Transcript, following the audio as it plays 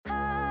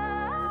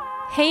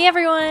Hey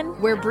everyone!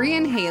 We're Bree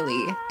and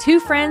Haley, two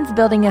friends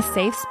building a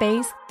safe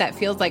space that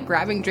feels like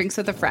grabbing drinks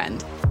with a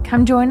friend.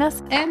 Come join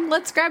us and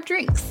let's grab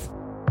drinks.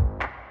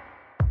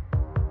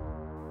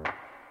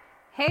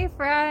 Hey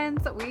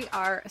friends, we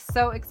are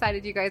so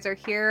excited you guys are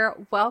here.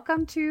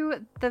 Welcome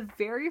to the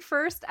very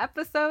first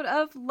episode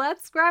of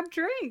Let's Grab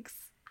Drinks.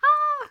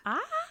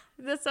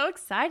 It's so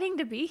exciting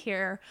to be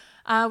here.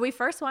 We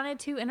first wanted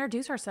to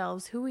introduce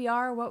ourselves, who we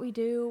are, what we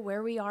do,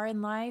 where we are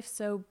in life.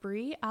 So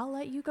Bree, I'll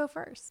let you go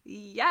first.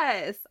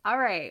 Yes. All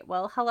right.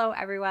 Well, hello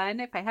everyone.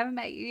 If I haven't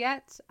met you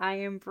yet, I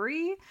am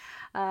Bree.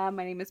 My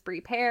name is Bree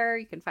Pear.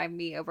 You can find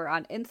me over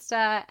on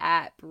Insta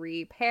at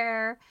Bree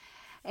Pear.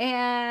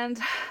 And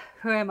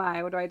who am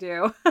I? What do I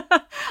do?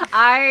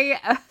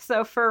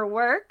 So for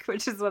work,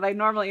 which is what I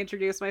normally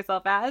introduce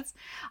myself as,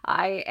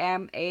 I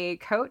am a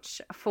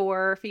coach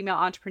for female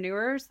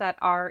entrepreneurs that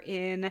are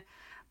in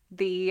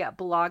the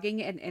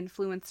blogging and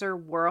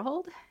influencer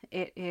world.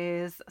 It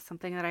is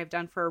something that I've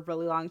done for a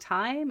really long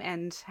time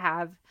and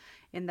have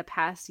in the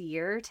past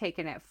year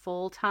taken it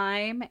full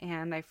time,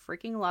 and I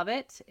freaking love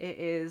it. It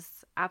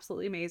is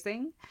absolutely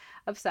amazing.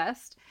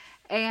 Obsessed.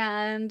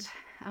 And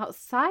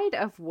outside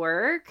of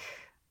work,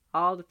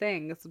 all the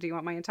things. Do you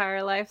want my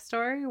entire life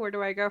story? Where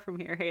do I go from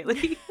here,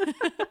 Haley?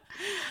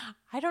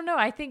 I don't know.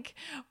 I think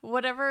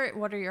what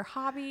are your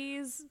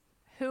hobbies?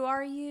 Who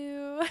are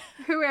you?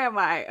 Who am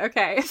I?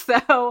 Okay,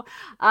 so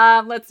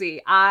let's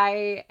see.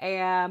 I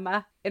am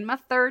in my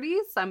 30s.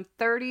 I'm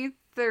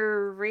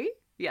 33.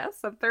 Yes,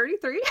 I'm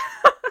 33.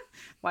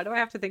 Why do I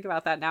have to think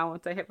about that now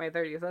once I hit my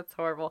 30s? That's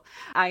horrible.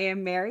 I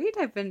am married.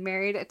 I've been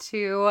married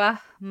to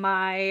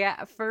my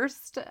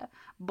first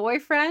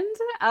boyfriend.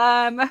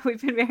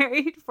 We've been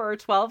married for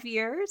 12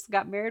 years,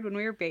 got married when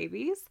we were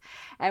babies,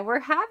 and we're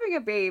having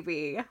a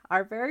baby.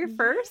 Our very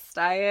first.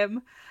 I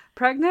am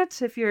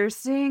pregnant. If you're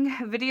seeing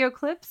video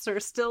clips or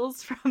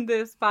stills from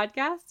this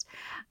podcast,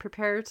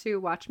 prepare to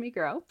watch me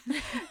grow.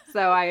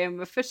 So I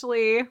am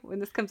officially, when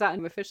this comes out,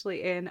 I'm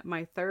officially in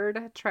my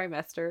third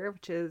trimester,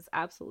 which is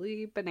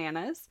absolutely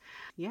bananas.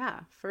 Yeah,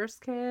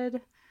 first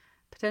kid,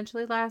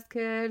 potentially last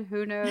kid,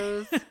 who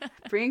knows?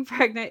 Being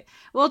pregnant.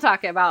 We'll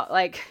talk about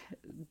like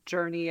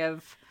journey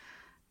of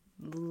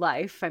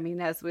life. I mean,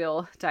 as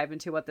we'll dive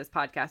into what this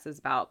podcast is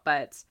about,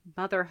 but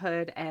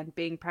motherhood and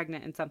being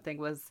pregnant in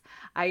something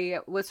I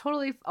was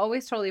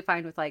always totally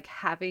fine with like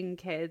having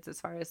kids.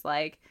 As far as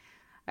like,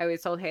 I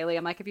always told Haley,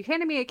 I'm like, if you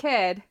handed me a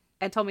kid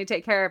and told me to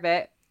take care of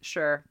it,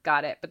 sure,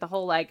 got it. But the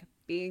whole like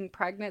being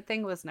pregnant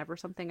thing was never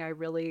something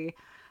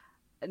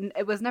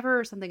it was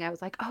never something I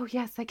was like, oh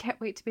yes, I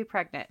can't wait to be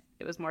pregnant.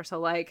 It was more so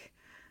like,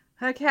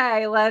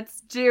 okay,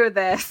 let's do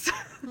this.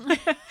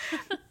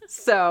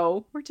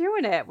 So we're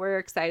doing it. We're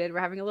excited. We're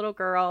having a little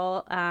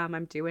girl.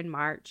 I'm due in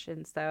March.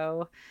 And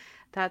so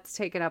that's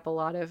taken up a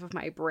lot of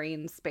my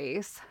brain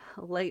space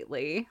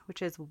lately,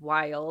 which is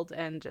wild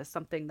and just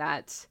something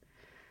that,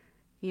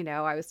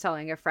 I was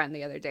telling a friend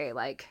the other day,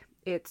 like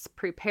it's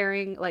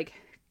preparing, like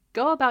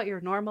go about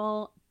your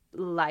normal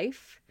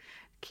life,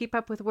 keep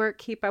up with work,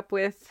 keep up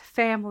with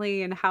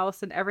family and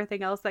house and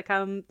everything else that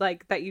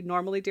that you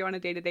normally do on a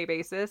day-to-day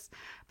basis.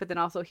 But then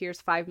also here's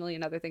 5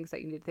 million other things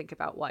that you need to think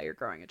about while you're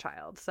growing a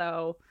child.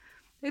 So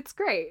it's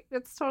great.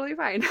 It's totally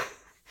fine.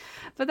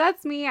 But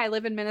that's me. I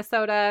live in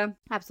Minnesota.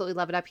 Absolutely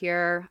love it up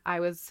here. I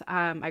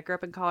grew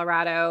up in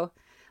Colorado,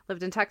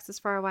 lived in Texas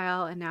for a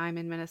while, and now I'm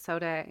in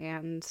Minnesota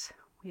and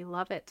we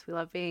love it. We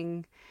love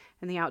being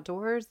in the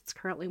outdoors. It's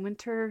currently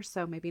winter,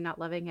 so maybe not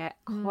loving it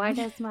quite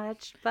as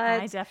much,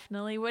 but I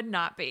definitely would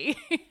not be.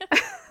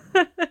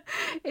 It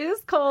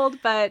is cold,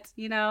 but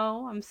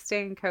I'm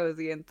staying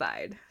cozy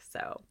inside.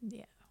 So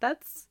yeah,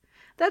 that's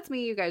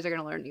me. You guys are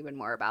going to learn even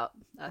more about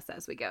us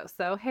as we go.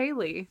 So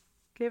Haley,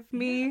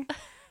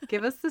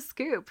 give us the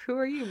scoop. Who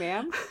are you,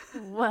 ma'am?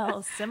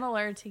 Well,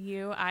 similar to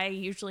you, I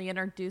usually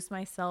introduce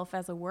myself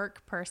as a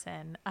work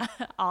person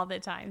all the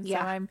time. Yeah.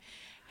 So I'm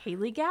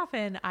Haley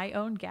Gaffin. I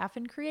own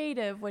Gaffin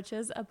Creative, which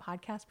is a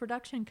podcast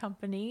production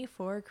company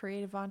for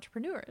creative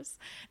entrepreneurs.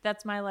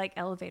 That's my like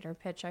elevator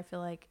pitch. I feel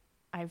like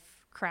I've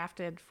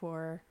crafted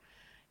for,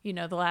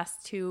 the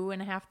last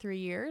 2.5, 3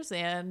 years.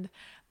 And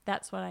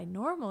that's what I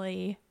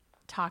normally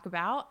talk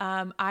about.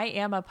 I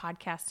am a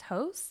podcast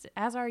host,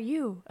 as are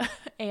you.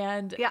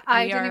 And yeah,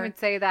 I didn't even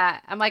say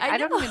that. I'm like, I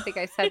don't even think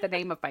I said the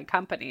name of my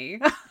company.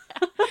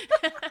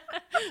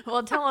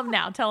 Well, tell them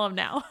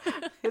now.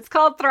 It's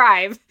called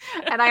Thrive.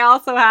 And I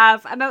also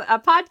have a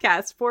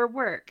podcast for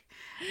work.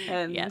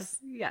 And yes.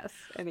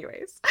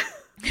 Anyways.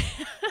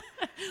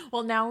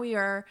 Well, now we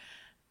are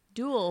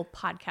dual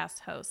podcast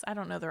hosts. I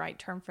don't know the right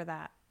term for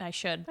that. I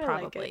should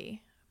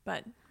probably.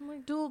 But we're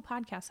dual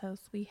podcast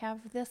hosts. We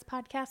have this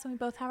podcast and we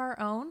both have our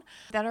own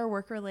that are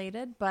work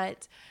related.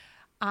 But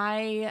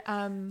my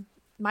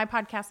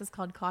podcast is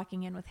called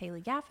Clocking In with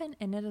Haley Gaffin,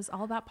 and it is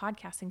all about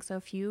podcasting. So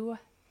if you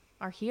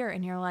are here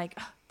and you're like,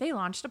 oh, they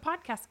launched a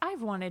podcast,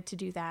 I've wanted to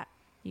do that,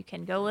 you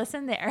can go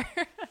listen there.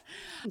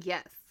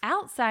 Yes.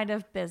 Outside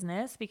of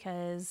business,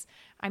 because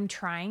I'm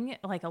trying,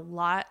 like a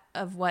lot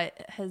of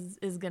what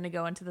is going to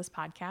go into this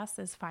podcast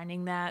is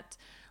finding that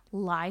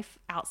life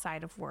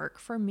outside of work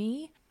for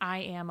me. I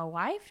am a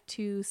wife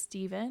to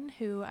Steven,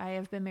 who I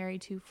have been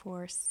married to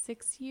for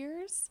 6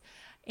 years.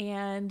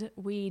 And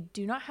we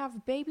do not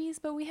have babies,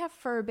 but we have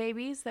fur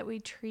babies that we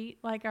treat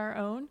like our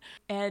own.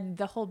 And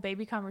the whole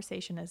baby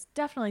conversation is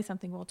definitely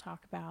something we'll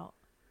talk about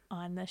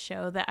on the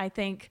show that I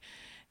think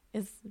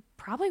is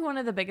probably one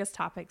of the biggest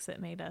topics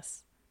that made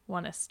us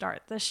want to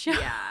start the show.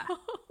 Yeah.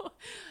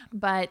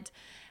 But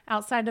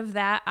outside of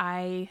that,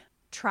 I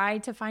try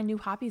to find new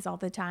hobbies all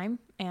the time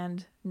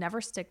and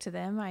never stick to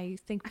them. I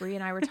think Brie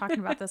and I were talking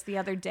about this the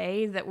other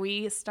day, that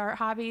we start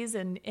hobbies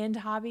and end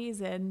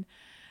hobbies, and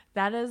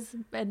that is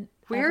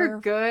we're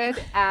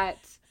good at,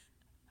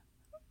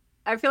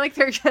 I feel like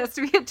there has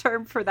to be a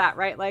term for that,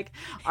 right? Like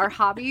our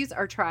hobbies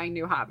are trying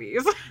new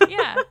hobbies.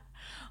 Yeah.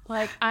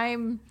 Like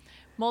I'm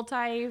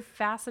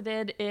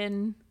multifaceted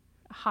in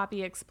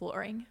hobby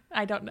exploring.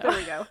 I don't know. There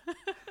we go.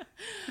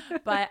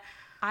 But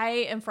I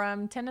am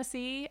from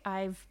Tennessee.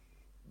 I've,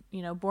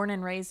 born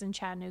and raised in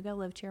Chattanooga,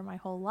 lived here my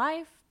whole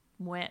life,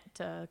 went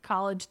to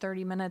college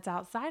 30 minutes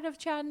outside of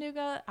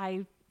Chattanooga.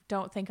 I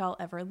don't think I'll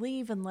ever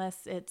leave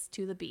unless it's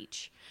to the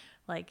beach.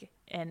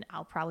 And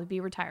I'll probably be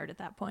retired at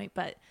that point,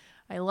 but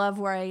I love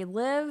where I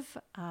live.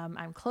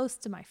 I'm close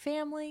to my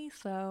family.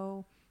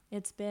 So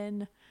it's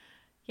been,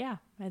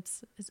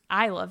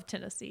 I love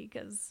Tennessee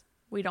because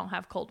we don't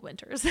have cold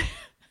winters.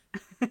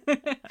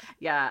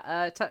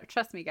 Yeah.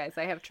 Trust me, guys.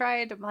 I have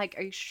tried. I'm like,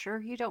 are you sure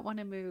you don't want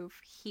to move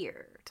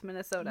here to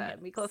Minnesota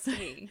and be close to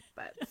me?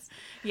 But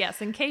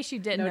yes, in case you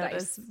didn't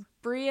notice,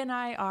 Brie and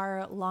I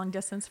are long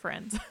distance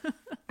friends.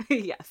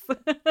 Yes.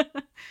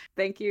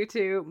 Thank you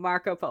to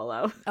Marco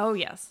Polo. Oh,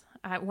 yes.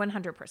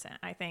 100%.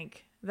 I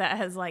think that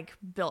has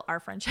built our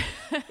friendship.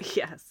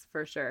 Yes,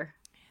 for sure.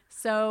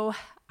 So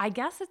I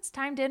guess it's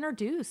time to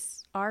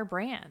introduce our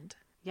brand.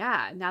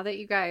 Yeah, now that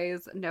you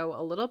guys know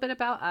a little bit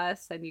about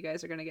us, and you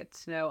guys are going to get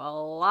to know a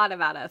lot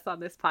about us on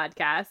this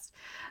podcast,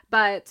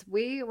 but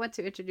we want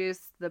to introduce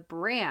the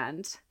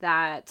brand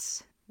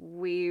that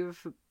we've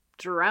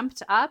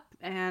dreamt up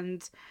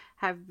and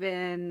have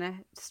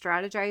been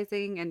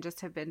strategizing and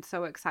just have been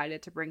so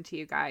excited to bring to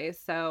you guys.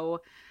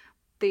 So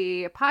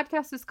the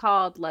podcast is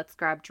called Let's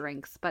Grab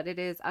Drinks, but it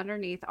is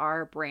underneath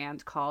our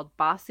brand called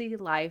Bossy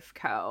Life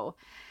Co.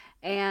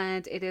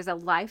 And it is a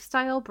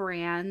lifestyle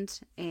brand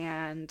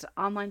and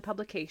online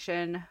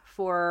publication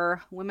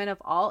for women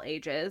of all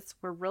ages.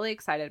 We're really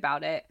excited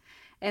about it.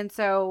 And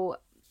so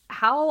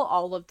how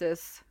all of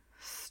this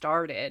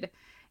started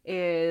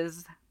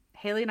is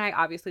Haley and I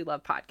obviously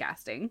love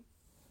podcasting.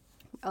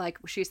 Like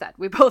she said,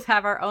 we both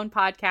have our own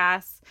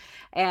podcasts,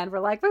 and we're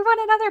like, we want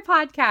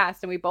another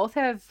podcast. And we both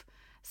have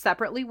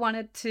separately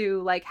wanted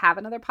to have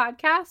another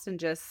podcast, and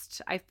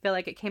just, I feel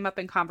like it came up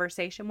in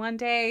conversation one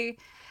day.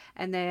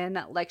 And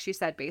then, like she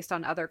said, based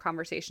on other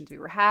conversations we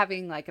were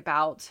having,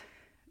 about,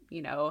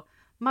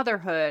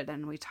 motherhood,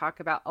 and we talk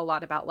about a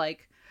lot about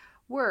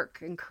work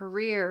and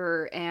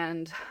career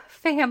and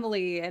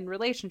family and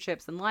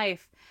relationships and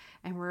life.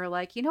 And we're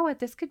like, you know what,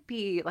 this would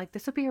be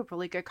a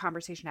really good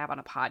conversation to have on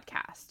a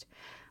podcast.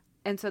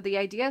 And so the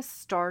idea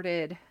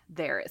started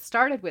there. It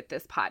started with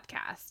this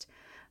podcast.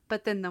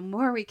 But then the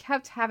more we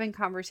kept having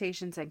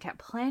conversations and kept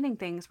planning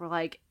things, we're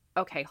like,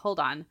 okay, hold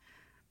on.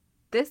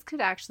 This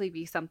could actually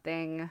be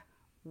something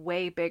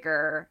way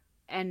bigger,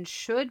 and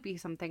should be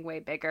something way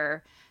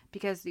bigger,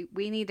 because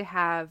we need to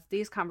have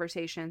these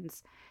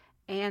conversations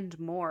and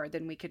more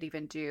than we could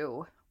even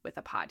do with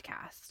a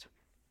podcast.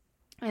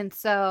 And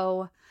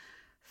so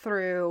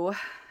through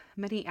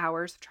many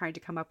hours of trying to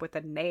come up with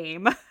a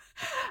name,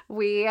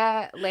 we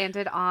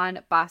landed on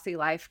Bossy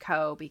Life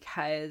Co.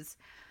 because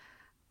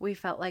we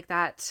felt like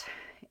that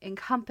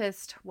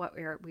encompassed what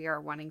we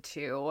are wanting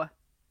to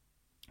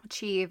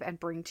achieve and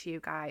bring to you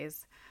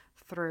guys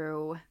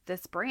through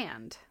this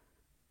brand.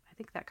 I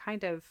think that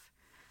kind of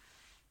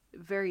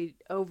very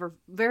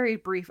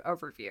brief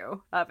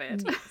overview of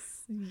it.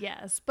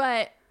 Yes,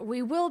 but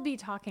we will be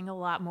talking a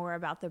lot more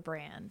about the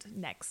brand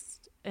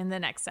in the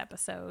next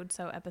episode.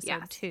 So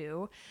episode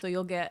 2. So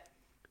you'll get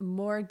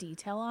more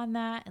detail on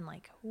that, and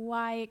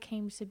why it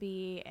came to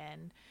be,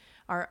 and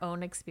our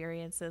own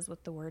experiences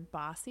with the word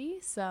bossy.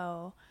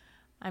 So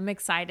I'm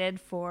excited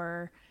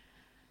for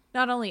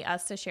not only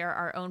us to share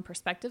our own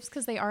perspectives,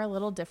 because they are a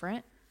little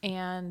different,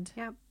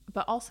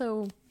 but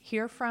also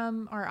hear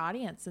from our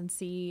audience and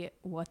see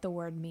what the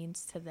word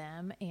means to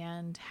them,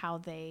 and how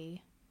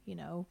they,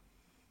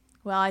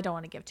 I don't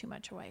want to give too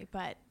much away,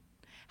 but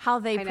how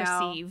they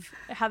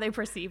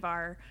perceive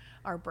our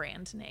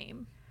brand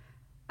name.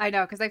 I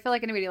know, because I feel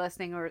like anybody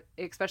listening, or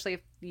especially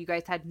if you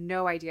guys had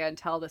no idea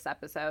until this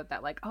episode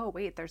that oh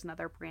wait, there's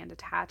another brand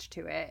attached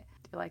to it,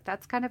 you're like,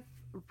 that's kind of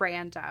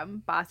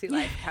random, Bossy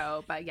Life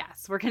Co. But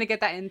yes, we're gonna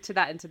get into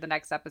the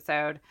next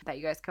episode, that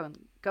you guys can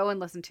go and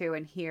listen to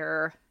and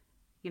hear,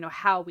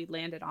 how we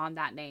landed on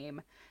that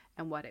name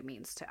and what it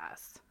means to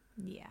us.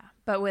 Yeah,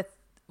 but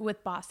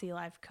with Bossy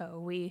Life Co.,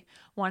 we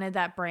wanted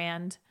that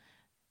brand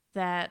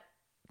that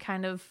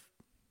kind of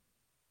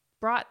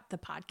brought the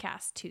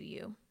podcast to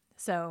you.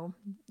 So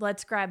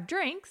Let's Grab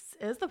Drinks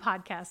is the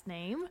podcast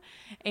name.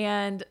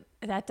 And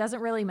that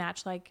doesn't really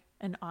match like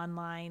an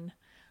online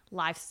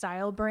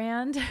lifestyle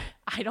brand.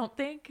 I don't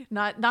think,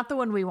 not the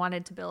one we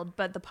wanted to build,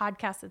 but the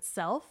podcast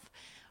itself.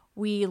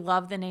 We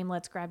love the name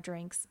Let's Grab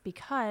Drinks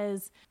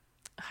because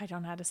I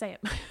don't know how to say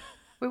it.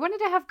 We wanted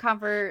to have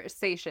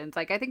conversations.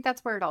 Like, I think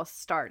that's where it all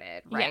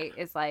started, right?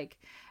 Yeah. Is like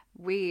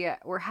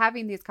we're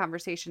having these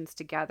conversations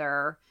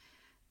together,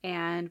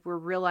 and we're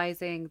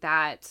realizing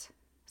that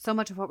so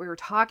much of what we were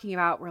talking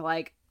about, we're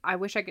like, I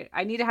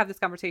need to have this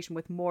conversation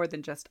with more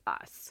than just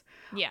us.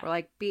 Yeah. Or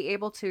like be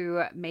able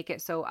to make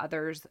it so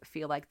others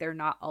feel like they're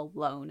not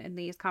alone in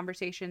these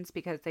conversations,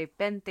 because they've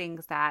been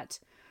things that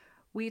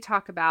we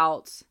talk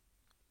about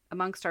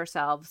amongst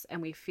ourselves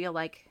and we feel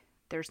like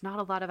there's not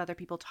a lot of other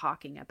people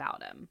talking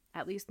about them,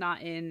 at least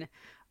not in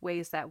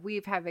ways that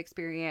we've have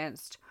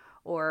experienced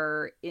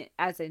or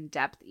as in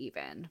depth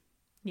even.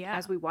 Yeah.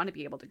 As we want to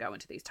be able to go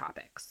into these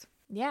topics.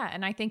 Yeah.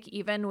 And I think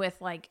even with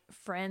like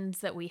friends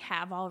that we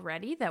have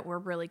already that we're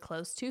really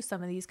close to,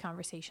 some of these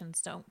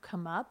conversations don't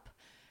come up.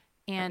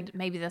 And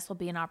maybe this will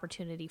be an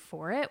opportunity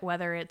for it,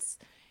 whether it's,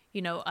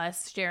 you know,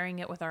 us sharing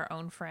it with our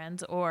own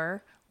friends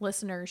or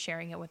listeners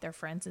sharing it with their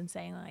friends and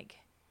saying like,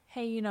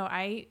 hey, you know,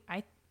 I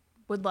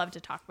would love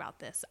to talk about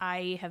this.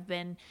 I have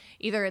been,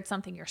 either it's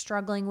something you're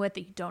struggling with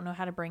that you don't know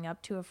how to bring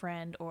up to a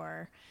friend,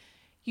 or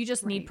you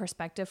just need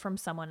perspective from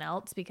someone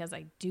else, because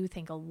I do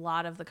think a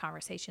lot of the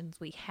conversations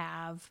we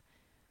have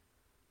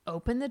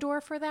open the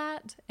door for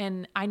that.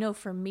 And I know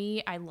for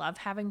me, I love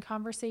having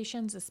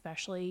conversations,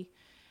 especially,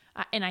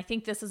 and I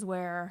think this is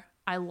where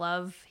I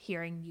love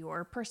hearing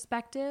your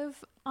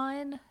perspective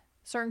on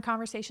certain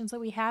conversations that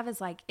we have, is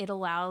like it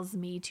allows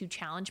me to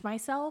challenge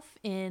myself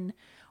in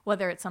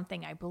whether it's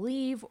something I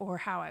believe or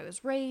how I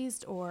was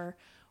raised or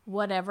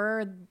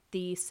whatever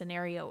the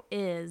scenario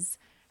is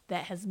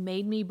that has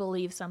made me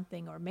believe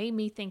something or made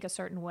me think a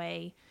certain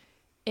way.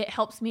 It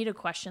helps me to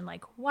question,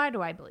 like, why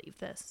do I believe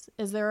this?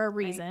 Is there a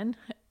reason?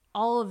 Right.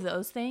 All of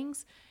those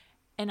things.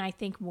 And I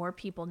think more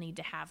people need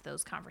to have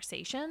those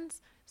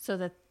conversations, so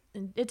that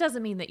it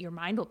doesn't mean that your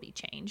mind will be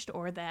changed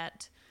or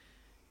that,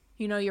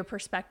 you know, your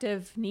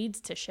perspective needs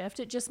to shift.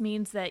 It just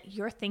means that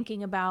you're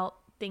thinking about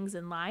things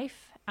in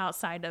life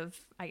outside of,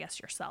 I guess,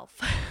 yourself.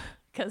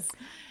 Because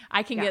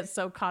I can get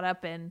so caught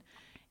up in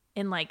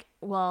like,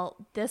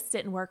 well, this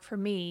didn't work for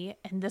me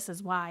and this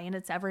is why, and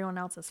it's everyone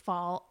else's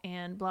fault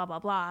and blah, blah,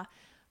 blah.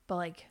 But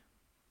like,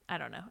 I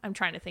don't know. I'm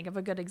trying to think of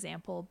a good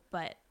example,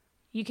 but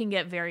you can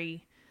get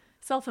very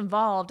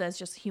self-involved as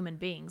just human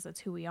beings. That's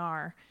who we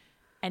are,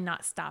 and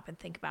not stop and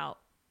think about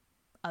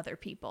other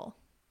people.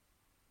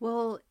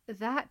 Well,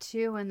 that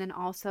too. And then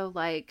also,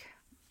 like,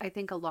 I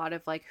think a lot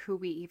of like who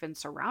we even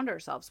surround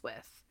ourselves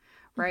with,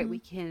 right? We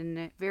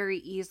can very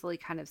easily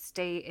kind of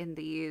stay in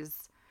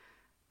these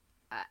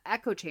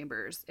echo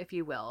chambers, if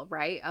you will,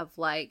 right? Of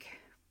like,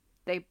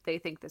 they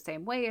think the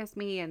same way as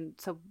me. And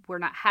so we're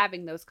not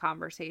having those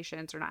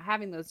conversations or not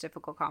having those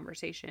difficult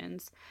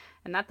conversations.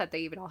 And not that they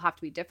even all have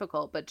to be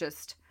difficult, but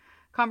just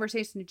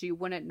conversations you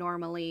wouldn't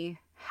normally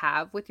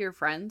have with your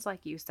friends,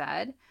 like you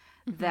said,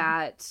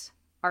 that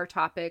are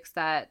topics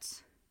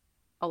that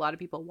a lot of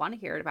people want to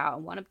hear about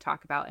and want to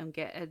talk about and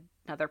get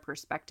another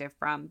perspective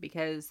from,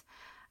 because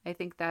I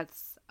think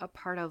that's a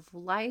part of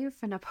life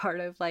and a part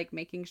of like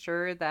making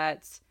sure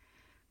that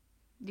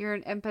you're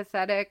an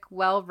empathetic,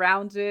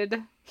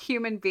 well-rounded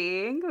human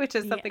being, which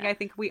is something I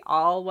think we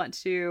all want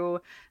to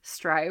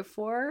strive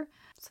for.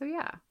 So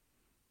yeah.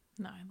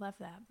 No, I love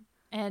that.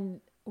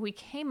 And we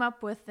came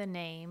up with the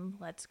name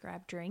Let's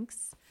Grab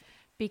Drinks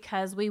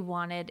because we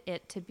wanted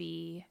it to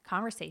be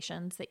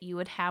conversations that you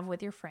would have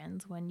with your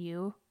friends when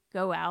you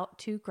go out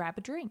to grab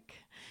a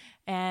drink.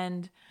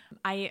 And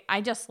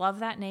I just love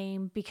that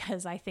name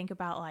because I think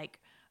about like,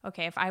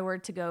 okay, if I were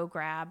to go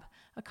grab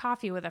a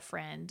coffee with a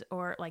friend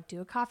or like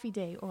do a coffee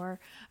date or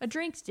a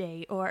drinks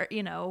date or,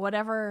 you know,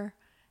 whatever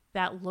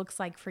that looks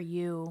like for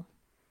you,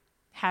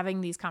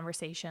 having these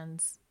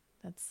conversations,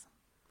 that's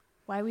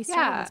why we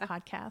started this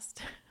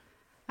podcast.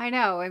 I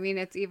know. I mean,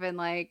 it's even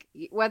like,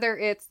 whether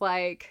it's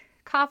like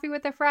coffee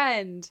with a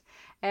friend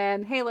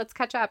and hey, let's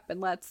catch up and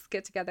let's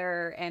get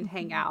together and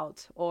hang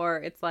out, or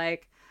it's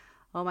like,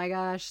 oh my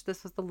gosh,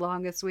 this was the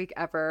longest week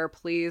ever.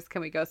 Please,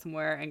 can we go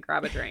somewhere and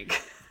grab a drink?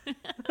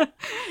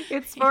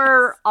 It's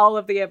for all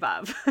of the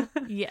above.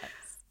 Yes,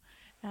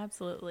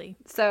 absolutely.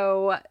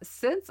 So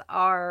since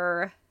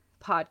our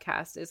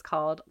podcast is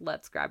called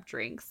Let's Grab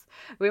Drinks,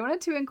 we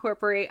wanted to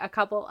incorporate a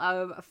couple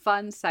of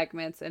fun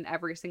segments in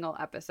every single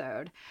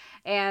episode.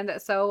 And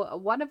so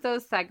one of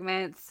those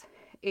segments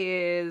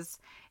is,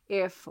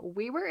 if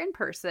we were in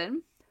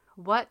person,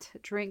 what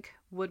drink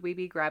would we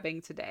be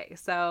grabbing today?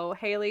 So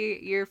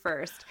Haley, you're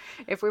first.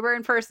 If we were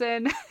in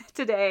person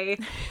today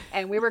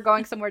and we were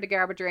going somewhere to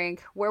grab a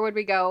drink, where would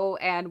we go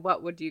and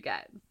what would you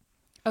get?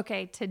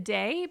 Okay,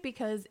 today,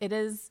 because it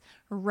is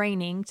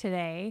raining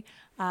today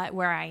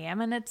where I am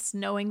and it's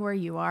snowing where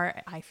you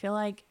are, I feel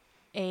like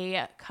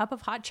a cup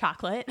of hot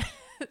chocolate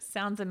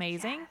sounds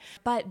amazing. Yeah.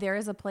 But there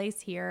is a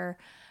place here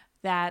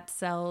that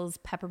sells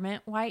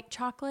peppermint white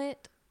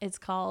chocolate. It's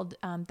called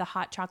the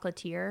Hot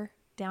Chocolatier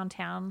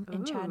downtown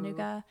in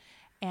Chattanooga.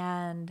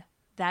 And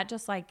that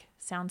just like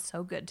sounds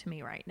so good to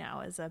me right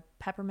now as a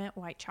peppermint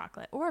white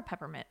chocolate or a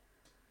peppermint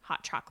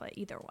hot chocolate,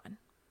 either one.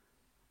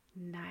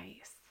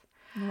 Nice.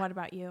 And what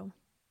about you?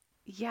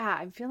 Yeah,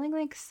 I'm feeling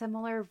like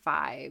similar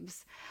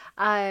vibes.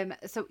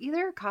 So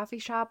either a coffee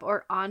shop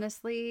or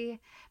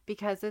honestly,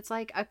 because it's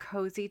like a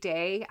cozy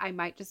day, I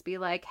might just be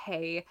like,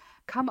 hey,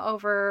 come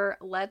over,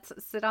 let's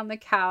sit on the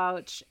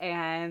couch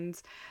and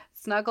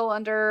snuggle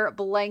under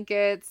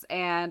blankets,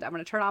 and I'm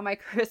gonna turn on my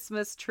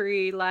Christmas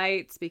tree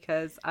lights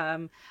because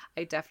I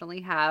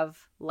definitely have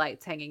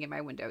lights hanging in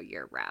my window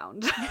year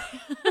round.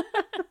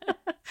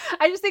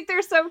 I just think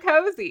they're so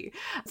cozy.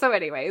 So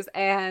anyways,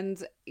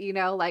 and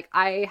like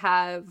I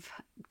have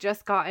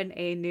just gotten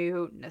a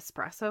new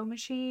Nespresso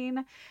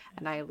machine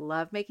and I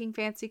love making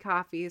fancy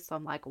coffees. So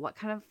I'm like, what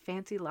kind of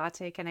fancy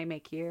latte can I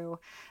make you?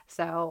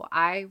 So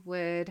I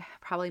would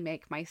probably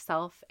make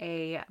myself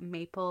a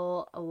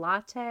maple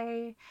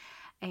latte,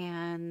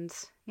 and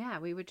yeah,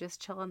 we would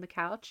just chill on the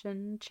couch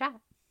and chat.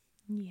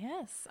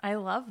 Yes, I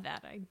love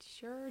that. I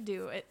sure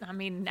do. I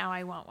mean, now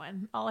I want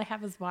one. All I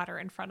have is water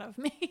in front of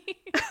me.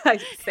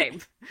 Same.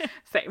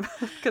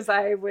 Because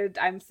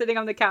I'm sitting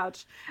on the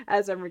couch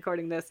as I'm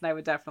recording this, and I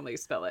would definitely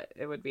spill it.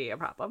 It would be a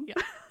problem. Yeah.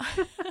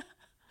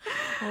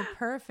 Well,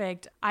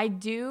 perfect. I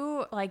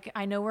know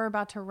we're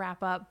about to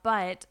wrap up,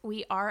 but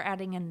we are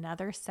adding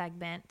another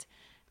segment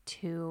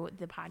to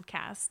the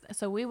podcast.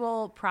 So we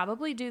will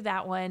probably do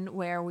that one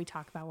where we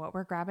talk about what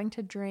we're grabbing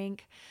to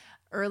drink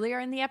earlier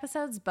in the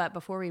episodes, but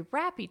before we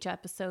wrap each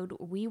episode,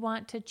 we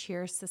want to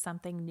cheers to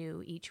something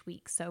new each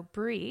week. So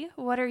Brie,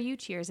 what are you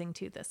cheersing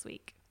to this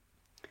week?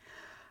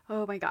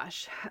 Oh my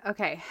gosh.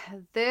 Okay.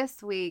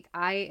 This week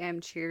I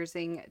am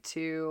cheersing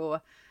to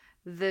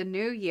the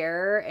new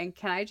year, and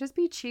can I just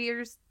be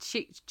cheersy?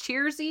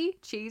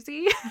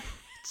 Cheesy?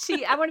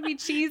 I want to be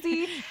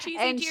cheesy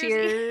and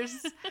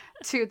cheers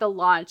to the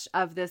launch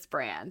of this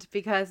brand,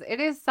 because it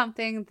is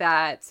something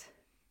that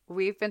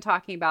we've been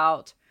talking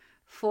about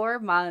for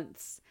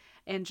months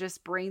and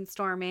just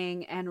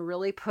brainstorming and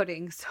really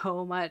putting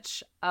so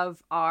much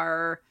of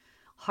our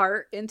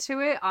heart into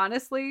it.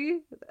 Honestly,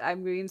 I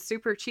mean,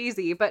 super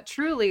cheesy, but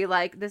truly,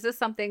 like, this is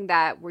something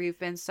that we've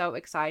been so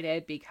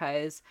excited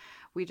because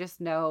we just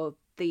know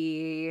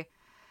the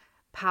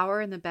power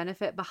and the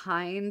benefit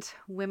behind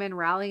women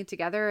rallying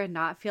together and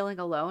not feeling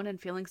alone and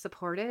feeling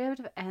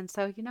supported. And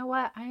so, you know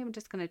what? I am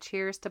just going to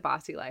cheers to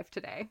Bossy Life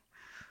today.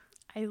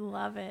 I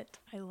love it.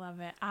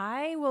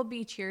 I will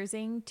be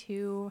cheersing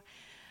to,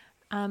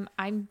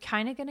 I'm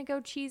kind of going to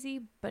go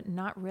cheesy, but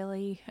not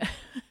really.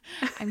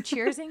 I'm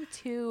cheersing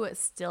to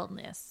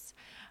stillness,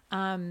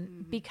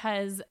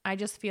 because I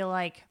just feel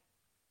like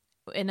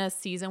in a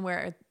season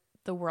where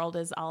the world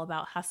is all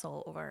about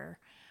hustle or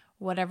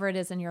whatever it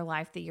is in your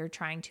life that you're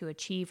trying to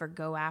achieve or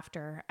go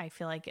after, I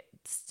feel like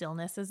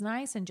stillness is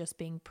nice and just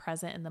being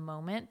present in the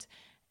moment.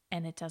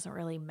 And it doesn't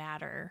really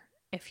matter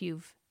if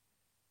you've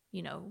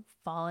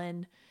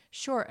fallen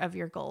short of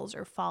your goals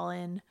or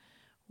fallen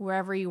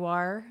wherever you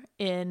are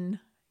in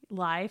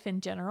life in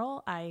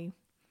general. I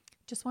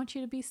just want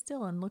you to be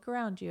still and look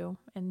around you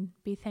and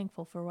be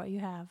thankful for what you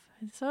have.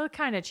 So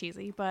kind of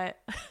cheesy, but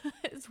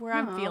it's where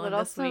I'm feeling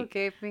this week. It also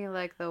gave me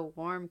like the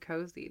warm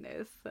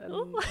coziness, and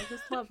I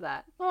just love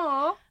that.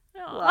 Aww.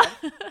 Love.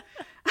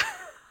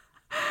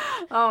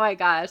 Oh my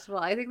gosh.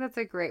 Well, I think that's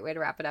a great way to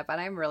wrap it up,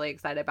 and I'm really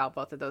excited about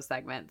both of those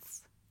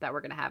segments that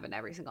we're going to have in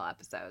every single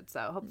episode.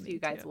 So hopefully you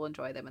guys will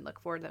enjoy them and look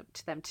forward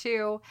to them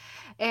too.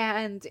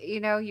 And,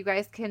 you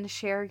guys can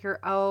share your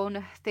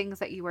own things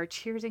that you are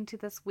cheersing to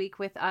this week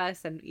with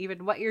us, and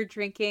even what you're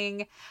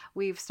drinking.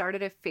 We've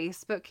started a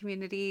Facebook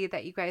community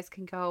that you guys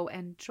can go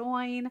and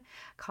join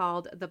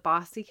called The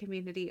Bossy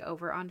Community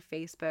over on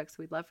Facebook. So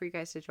we'd love for you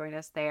guys to join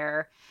us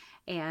there.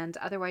 And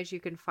otherwise you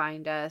can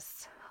find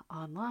us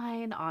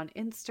online on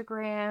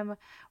Instagram.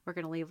 We're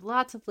going to leave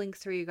lots of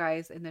links for you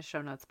guys in the show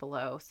notes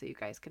below so you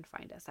guys can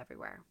find us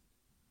everywhere.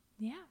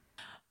 Yeah.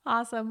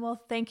 Awesome.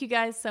 Well, thank you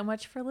guys so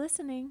much for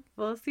listening.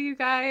 We'll see you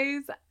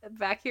guys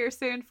back here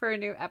soon for a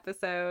new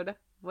episode.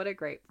 What a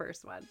great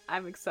first one.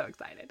 I'm so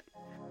excited.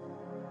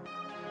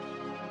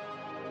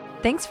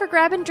 Thanks for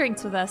grabbing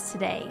drinks with us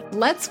today.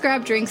 Let's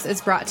Grab Drinks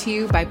is brought to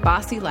you by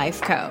Bossy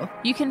Life Co.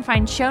 You can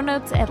find show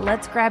notes at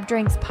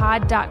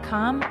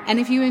letsgrabdrinkspod.com. And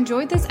if you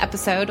enjoyed this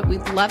episode,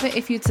 we'd love it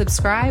if you'd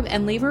subscribe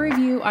and leave a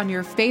review on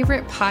your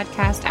favorite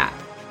podcast app.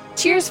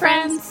 Cheers,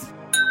 friends!